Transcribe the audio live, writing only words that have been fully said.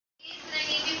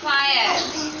you quiet.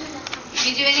 I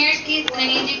need you in your seats, and I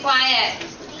need you quiet.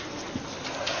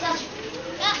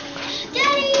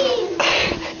 Daddy!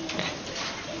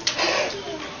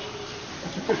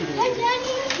 Hi,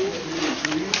 Daddy.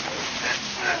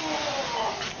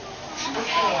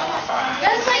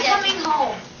 That's like coming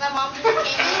home. My mom came in the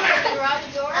garage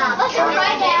door. Let's go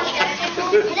right now.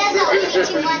 And that's all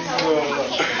you want.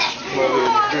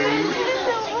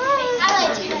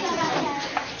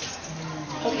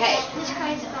 Okay.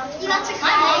 You got to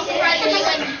cry.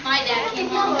 My dad came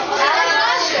home. Alright,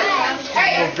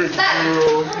 stop.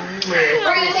 We're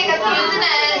going to take a few of the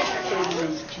meds.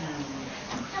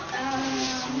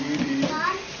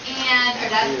 And our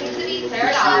dad seems to be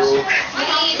cleared off. Look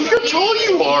how tall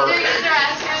you are. Use the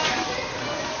restroom.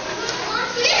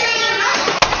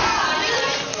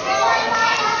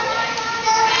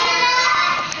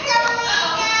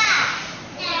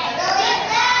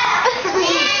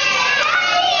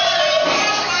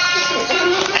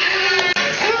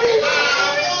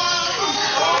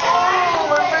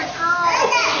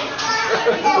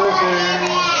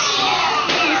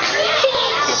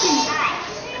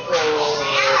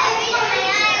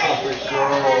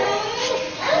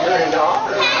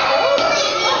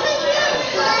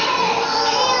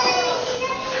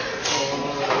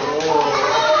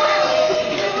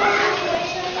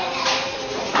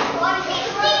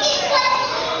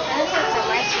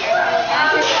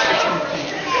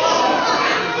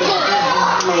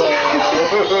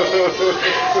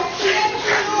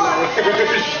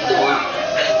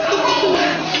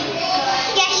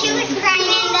 Yeah, she was crying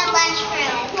in the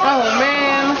lunchroom. Oh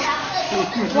man.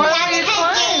 Why were you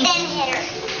crying? Then hit her.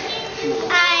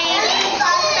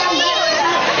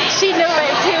 She knew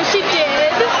it too. She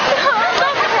did.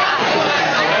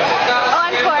 Oh,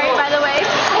 I'm Corey, by the way.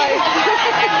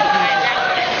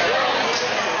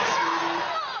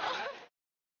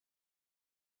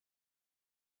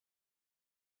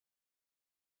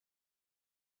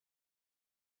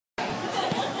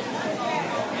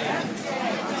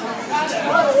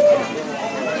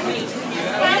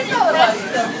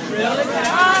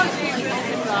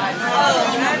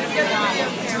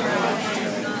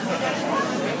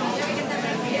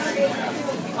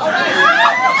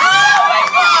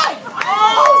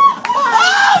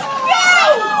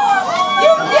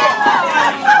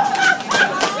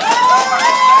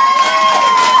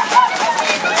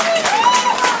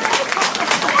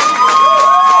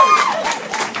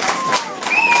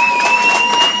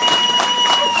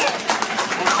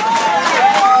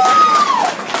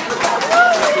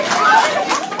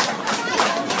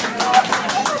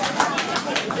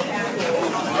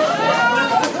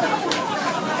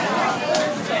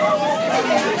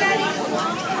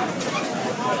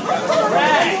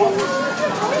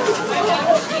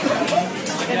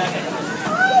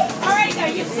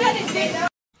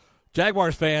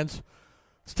 Jaguars fans,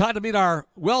 it's time to meet our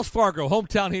Wells Fargo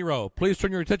hometown hero. Please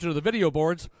turn your attention to the video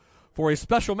boards for a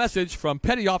special message from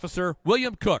Petty Officer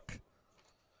William Cook.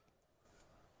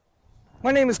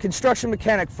 My name is Construction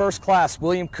Mechanic First Class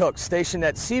William Cook, stationed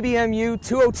at CBMU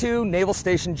 202 Naval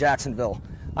Station, Jacksonville.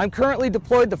 I'm currently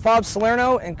deployed to FOB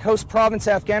Salerno in Coast Province,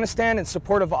 Afghanistan in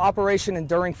support of Operation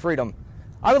Enduring Freedom.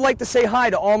 I would like to say hi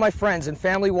to all my friends and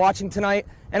family watching tonight,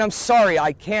 and I'm sorry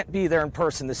I can't be there in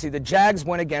person to see the Jags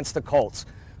win against the Colts.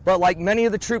 But like many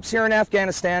of the troops here in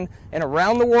Afghanistan and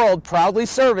around the world proudly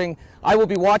serving, I will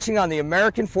be watching on the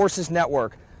American Forces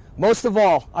Network. Most of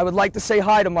all, I would like to say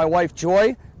hi to my wife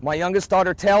Joy, my youngest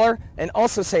daughter Taylor, and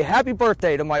also say happy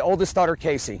birthday to my oldest daughter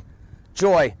Casey.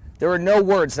 Joy, there are no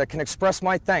words that can express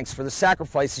my thanks for the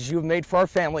sacrifices you have made for our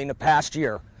family in the past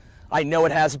year. I know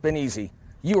it hasn't been easy.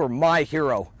 You are my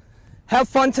hero. Have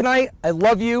fun tonight. I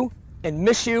love you and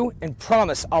miss you and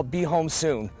promise I'll be home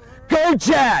soon. Go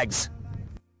Jags!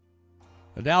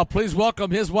 And now please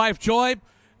welcome his wife Joy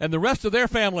and the rest of their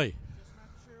family.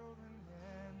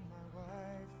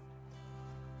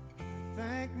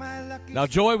 Now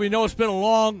Joy, we know it's been a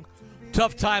long,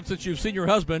 tough time since you've seen your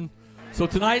husband, so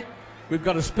tonight we've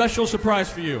got a special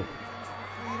surprise for you.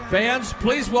 Fans,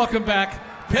 please welcome back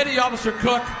Petty Officer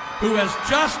Cook, who has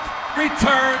just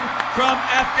returned from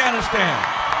Afghanistan.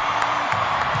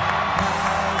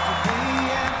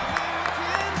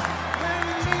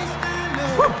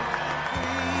 Woo.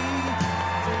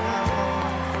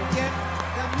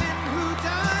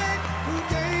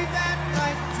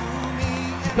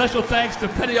 Special thanks to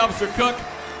Petty Officer Cook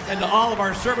and to all of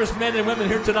our servicemen and women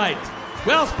here tonight.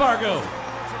 Wells Fargo,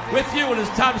 with you when it's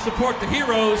time to support the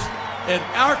heroes in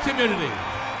our community.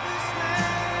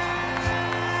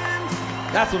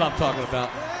 That's what I'm talking about.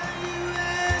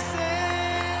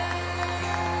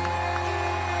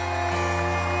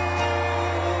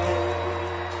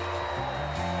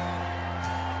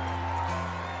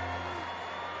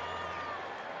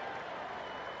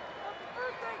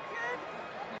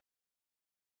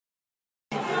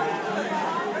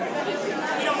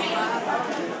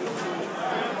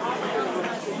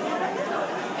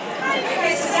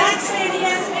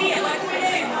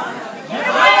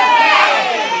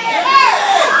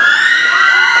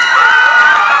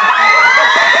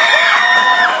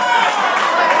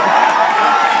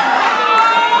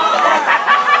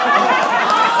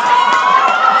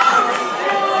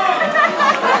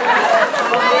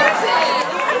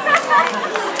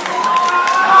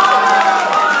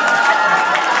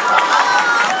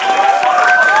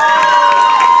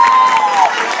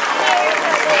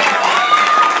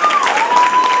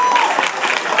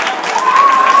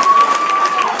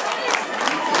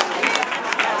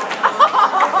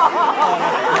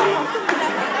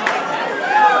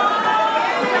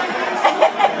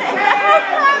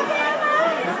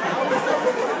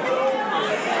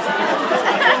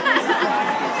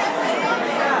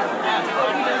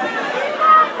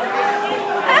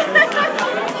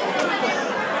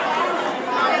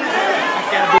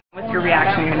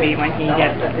 when he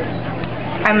gets it?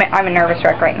 I'm a nervous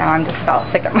wreck right now. I'm just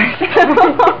about sick of myself.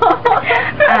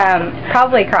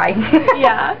 Probably cry.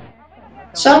 Yeah.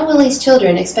 Sean Willie's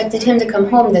children expected him to come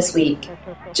home this week,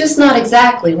 just not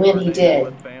exactly when he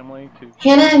did.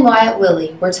 Hannah and Wyatt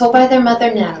Willie were told by their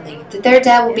mother Natalie that their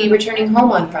dad will be returning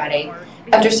home on Friday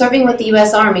after serving with the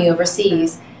U.S. Army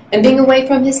overseas and being away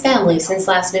from his family since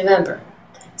last November.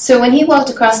 So when he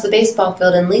walked across the baseball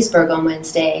field in Leesburg on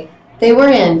Wednesday, they were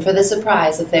in for the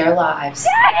surprise of their lives.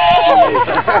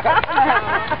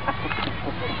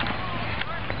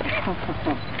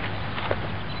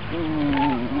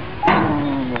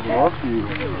 Love you.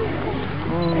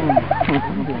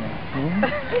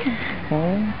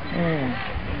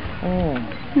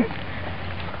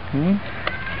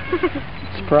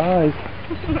 Surprise.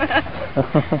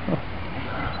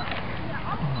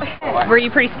 Were you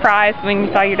pretty surprised when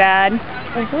you saw your dad?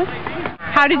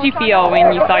 How did you feel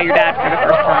when you saw your dad for the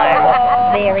first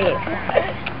time? Very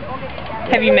excited.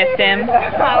 Have you missed him?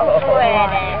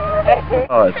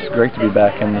 Oh, it's great to be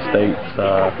back in the States.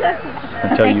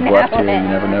 Until you've left here, you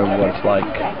never know what it's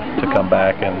like to come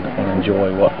back and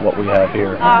enjoy what we have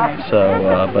here.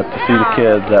 So, but to see the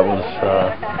kids, that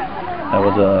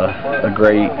was a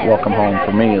great welcome home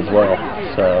for me as well.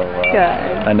 So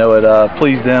I know it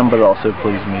pleased them, but it also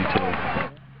pleased me too.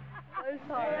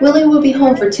 Willie will be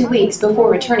home for 2 weeks before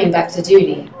returning back to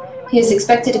duty. He is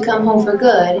expected to come home for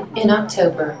good in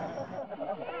October.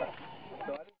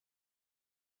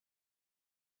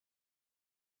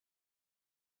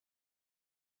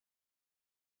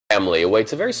 Family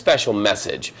awaits a very special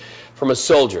message from a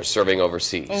soldier serving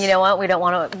overseas. And you know what? We don't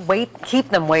want to keep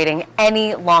them waiting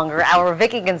any longer. Our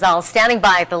Vicki Gonzalez standing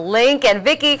by at the link. And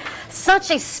Vicki,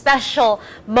 such a special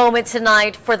moment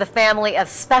tonight for the family of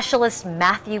Specialist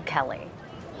Matthew Kelly.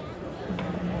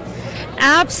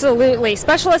 Absolutely.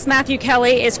 Specialist Matthew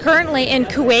Kelly is currently in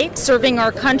Kuwait serving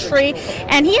our country,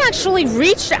 and he actually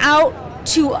reached out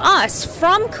to us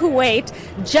from Kuwait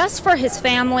just for his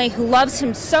family who loves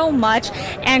him so much,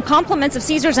 and compliments of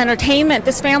Caesars Entertainment.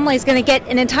 This family is going to get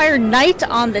an entire night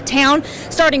on the town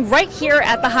starting right here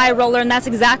at the High Roller, and that's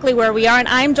exactly where we are. And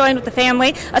I'm joined with the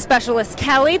family of Specialist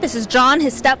Kelly. This is John,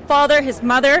 his stepfather, his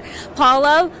mother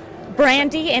Paula,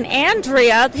 Brandy, and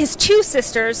Andrea, his two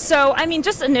sisters. So, I mean,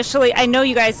 just initially, I know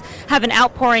you guys have an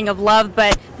outpouring of love,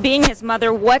 but being his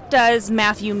mother, what does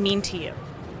Matthew mean to you?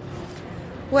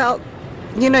 Well,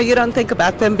 you know, you don't think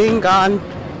about them being gone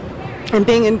and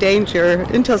being in danger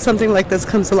until something like this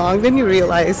comes along. Then you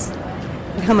realize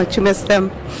how much you miss them.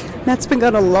 Matt's been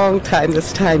gone a long time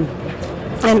this time,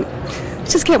 and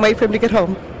just can't wait for him to get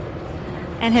home.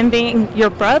 And him being your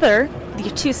brother,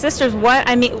 your two sisters, what,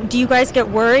 I mean, do you guys get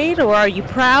worried, or are you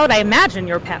proud? I imagine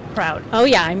you're proud. Oh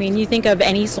yeah, I mean, you think of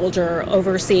any soldier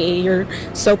overseas, you're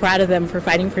so proud of them for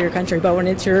fighting for your country, but when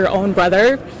it's your own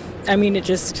brother, I mean, it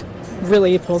just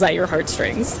really pulls at your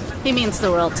heartstrings. He means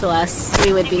the world to us.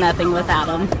 We would be nothing without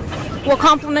him. Well,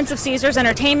 compliments of Caesars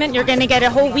Entertainment. You're going to get a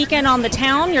whole weekend on the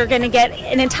town. You're going to get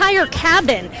an entire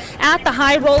cabin at the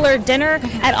High Roller, dinner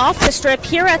at Off the Strip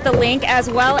here at the link, as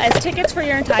well as tickets for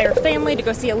your entire family to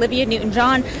go see Olivia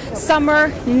Newton-John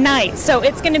summer night. So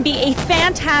it's going to be a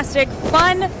fantastic,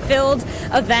 fun-filled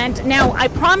event. Now, I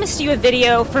promised you a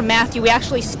video for Matthew. We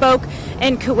actually spoke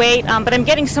in Kuwait, but I'm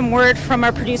getting some word from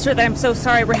our producer that I'm so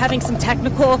sorry. We're having some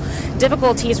technical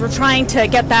difficulties. We're trying to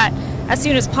get that as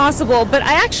soon as possible, but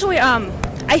I actually,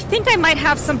 I think I might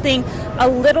have something a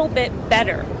little bit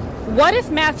better. What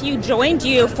if Matthew joined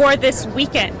you for this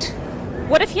weekend?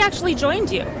 What if he actually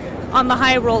joined you on the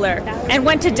High Roller and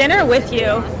went to dinner with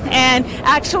you and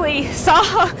actually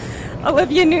saw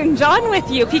Olivia Newton-John with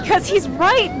you, because he's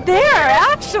right there,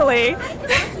 actually.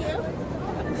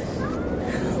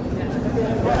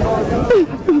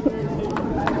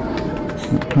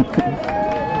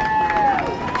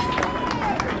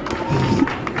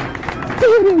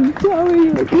 You didn't tell me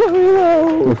you were coming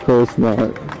home. Of course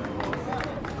not.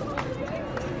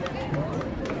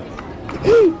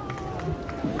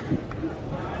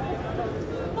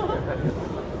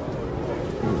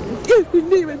 You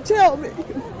didn't even tell me.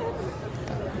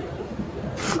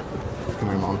 Come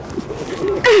here, Mom.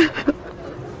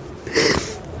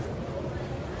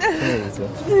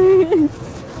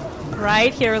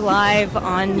 Right here live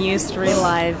on News 3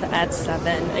 Live at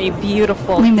 7. A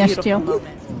beautiful, We missed beautiful you.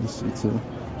 moment. Miss you too.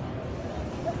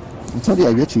 I told you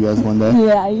I'd get you guys one day.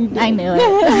 Yeah, you did. I knew it.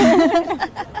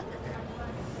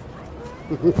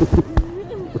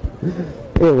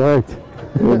 It worked.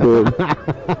 It did.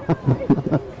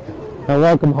 Now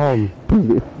welcome home.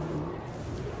 You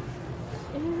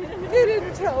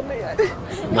didn't tell me.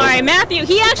 All right, Matthew,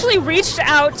 he actually reached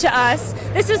out to us.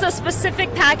 This is a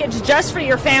specific package just for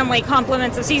your family,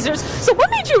 Compliments of Caesars. So what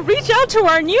made you reach out to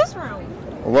our newsroom?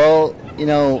 Well, you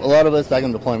know, a lot of us back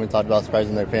in deployment talked about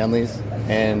surprising their families,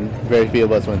 and very few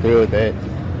of us went through with it.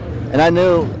 And I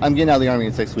knew I'm getting out of the Army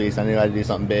in 6 weeks. I knew I had to do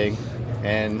something big,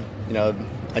 and, you know,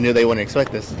 I knew they wouldn't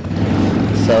expect this.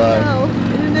 So, No,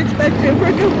 I didn't expect it for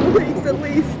a couple of weeks at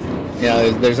least. you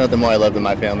know, there's nothing more I love than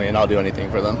my family, and I'll do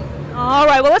anything for them. All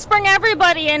right, well, let's bring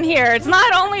everybody in here. It's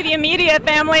not only the immediate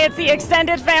family, it's the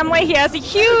extended family. He has a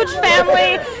huge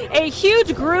family, a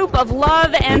huge group of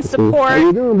love and support.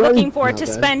 Looking forward to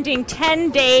spending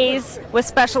 10 days with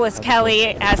Specialist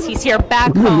Kelly as he's here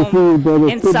back home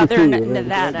in southern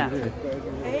Nevada.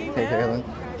 Hey, Carolyn.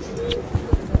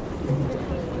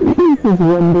 This is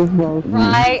wonderful.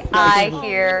 Dry eye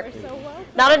here.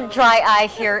 Not a dry eye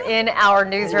here in our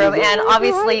newsroom, and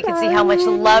obviously you can see how much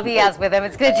love he has with him.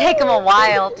 It's going to take him a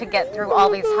while to get through all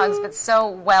these hugs, but so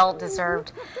well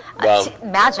deserved. Well,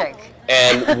 magic.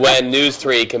 And when News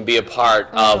 3 can be a part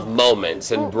of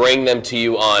moments and bring them to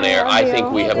you on air, I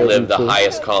think we have lived the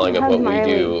highest calling of what we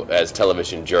do as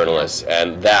television journalists,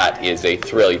 and that is a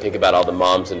thrill. You think about all the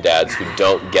moms and dads who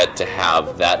don't get to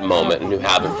have that moment and who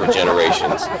have it for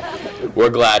generations.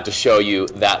 We're glad to show you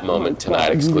that moment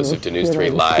tonight, exclusive to News 3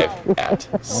 Live at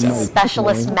 7.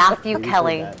 Specialist Matthew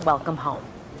Kelly, welcome home.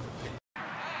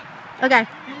 Okay.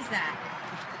 Who's that?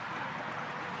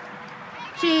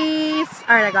 Cheese.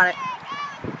 All right, I got it.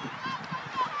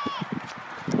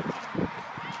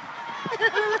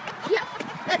 Yeah.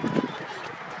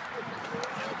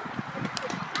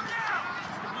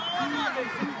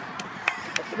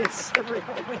 It's surreal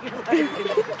when you're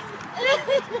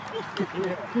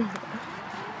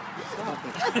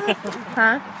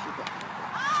Huh?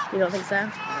 You don't think so? I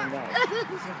don't know.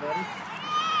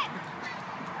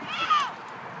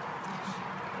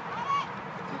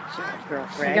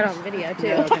 Girlfriend. I got on video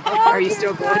too. Are you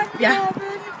still good? Yeah.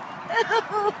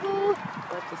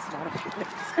 That's just not a feeling.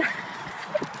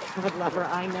 God love her,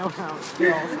 I know how it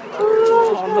feels.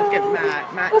 Oh, look at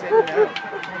Matt. Matt didn't know.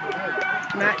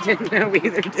 Matt didn't know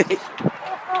either, did he?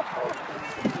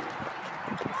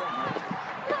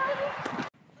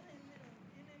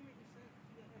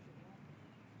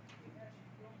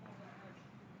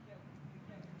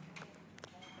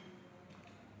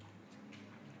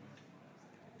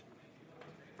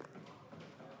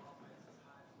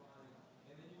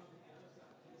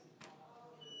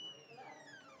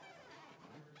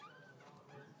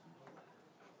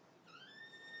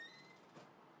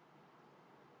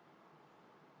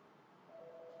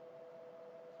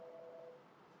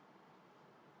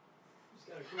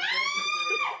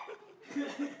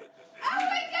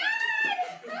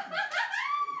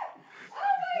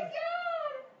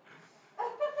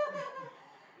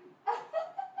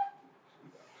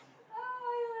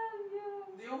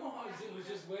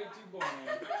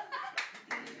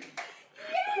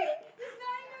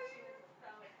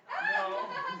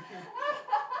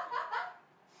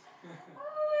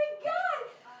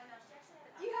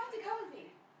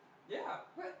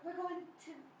 We're going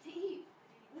to eat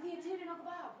with the Aunt and Uncle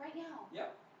Bob right now.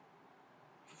 Yep.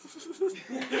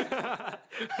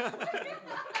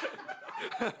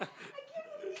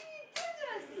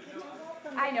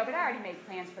 I know, but I already made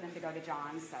plans for them to go to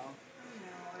John's, so.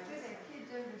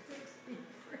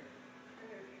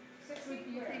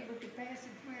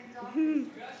 You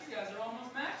guys are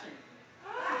almost matching.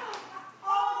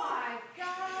 Oh my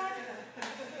God!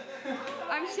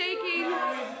 I'm shaking.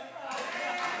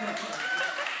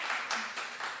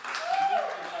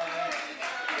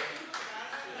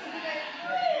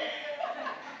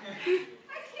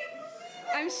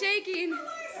 I'm shaking.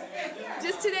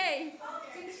 Just today.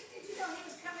 Did you know he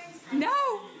was coming?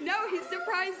 No, he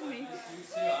surprised me.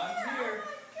 I'm here.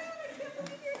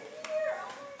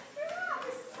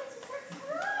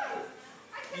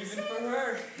 Even for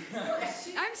her.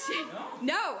 I'm shaking.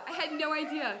 No, I had no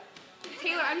idea.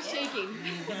 Taylor, I'm shaking.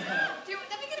 Let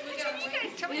me get a picture of you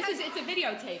guys. Tell me It's a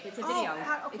videotape. It's a video.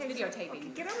 Okay, It's videotaping. Okay,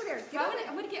 get over there.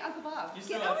 I'm going to get Uncle Bob.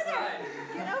 Get over there.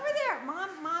 Get over there.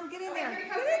 Mom, get in there. Get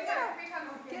in there.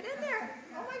 Get in there.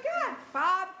 Oh my God.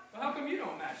 Bob. Well, how come you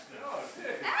don't match them? Oh,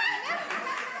 sick.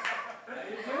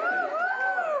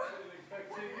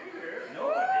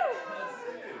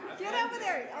 Get over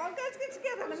there. All guys get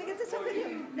together. Let me get this over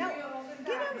here. No.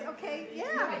 Get over. Okay,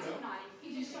 yeah.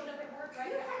 He just showed up at work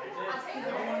right now. I'll tell you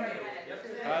the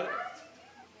rest.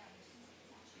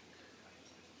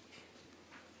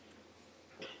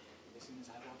 As soon as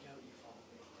I walk out, you follow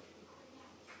me.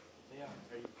 They are.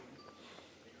 Are you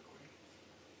recording?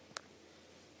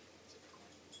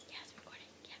 Yeah, it's recording.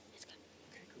 Yeah, it's good.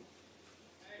 Okay, cool.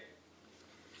 Hey.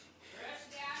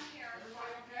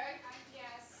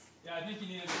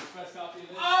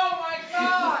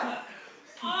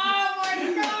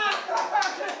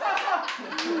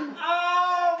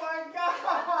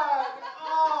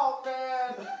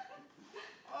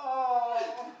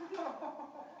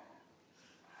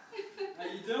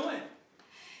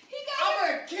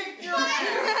 kick your ass! 5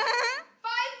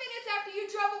 minutes after you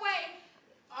drove away.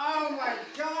 Oh my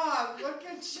God! Look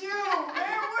at you, man!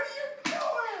 What are you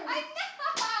doing? I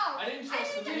know. I didn't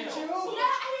trust the nail. Did you? No, I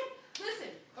didn't.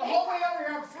 Listen. The whole way over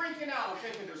here, I'm freaking out. I'm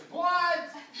thinking there's blood.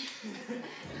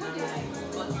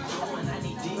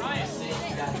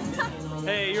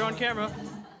 Hey, you're on camera.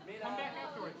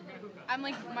 I'm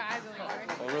like, my eyes are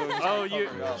like, Oh, you.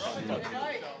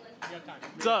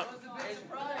 What's up?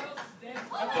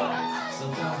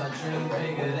 Sometimes I dream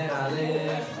bigger than I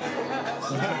live.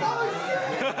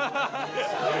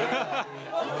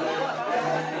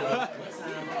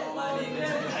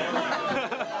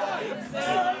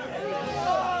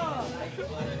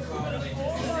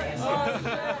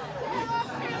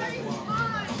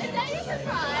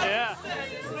 Yeah.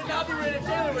 I'll be ready to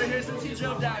Taylor right here since he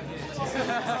jumped out here. This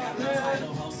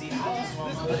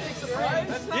is a big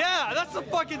surprise? Yeah, that's a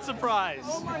fucking surprise.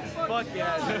 Oh my Fuck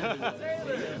yeah.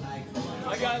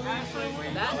 I got leave for a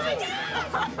week.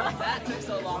 That took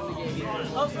so long to get here. I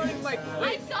was running like,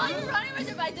 I saw you running with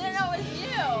him, but I didn't know it was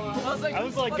you. I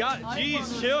was like, God,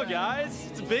 geez, chill, guys.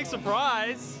 It's a big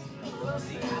surprise.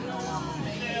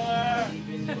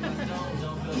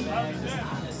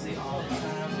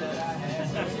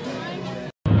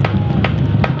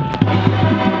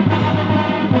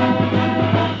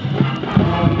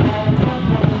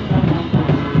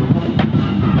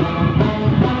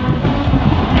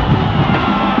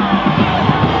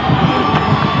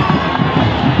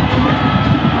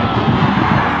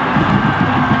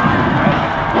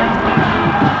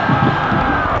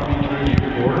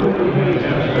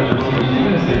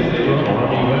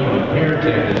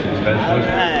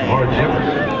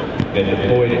 Been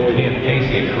deployed at Camp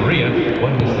Casey in Korea,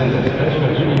 one to send a special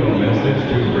video message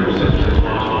to her sister,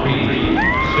 Reed.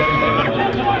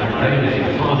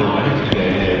 Father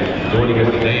Wednesday, joining us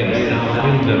today in the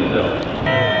South Window.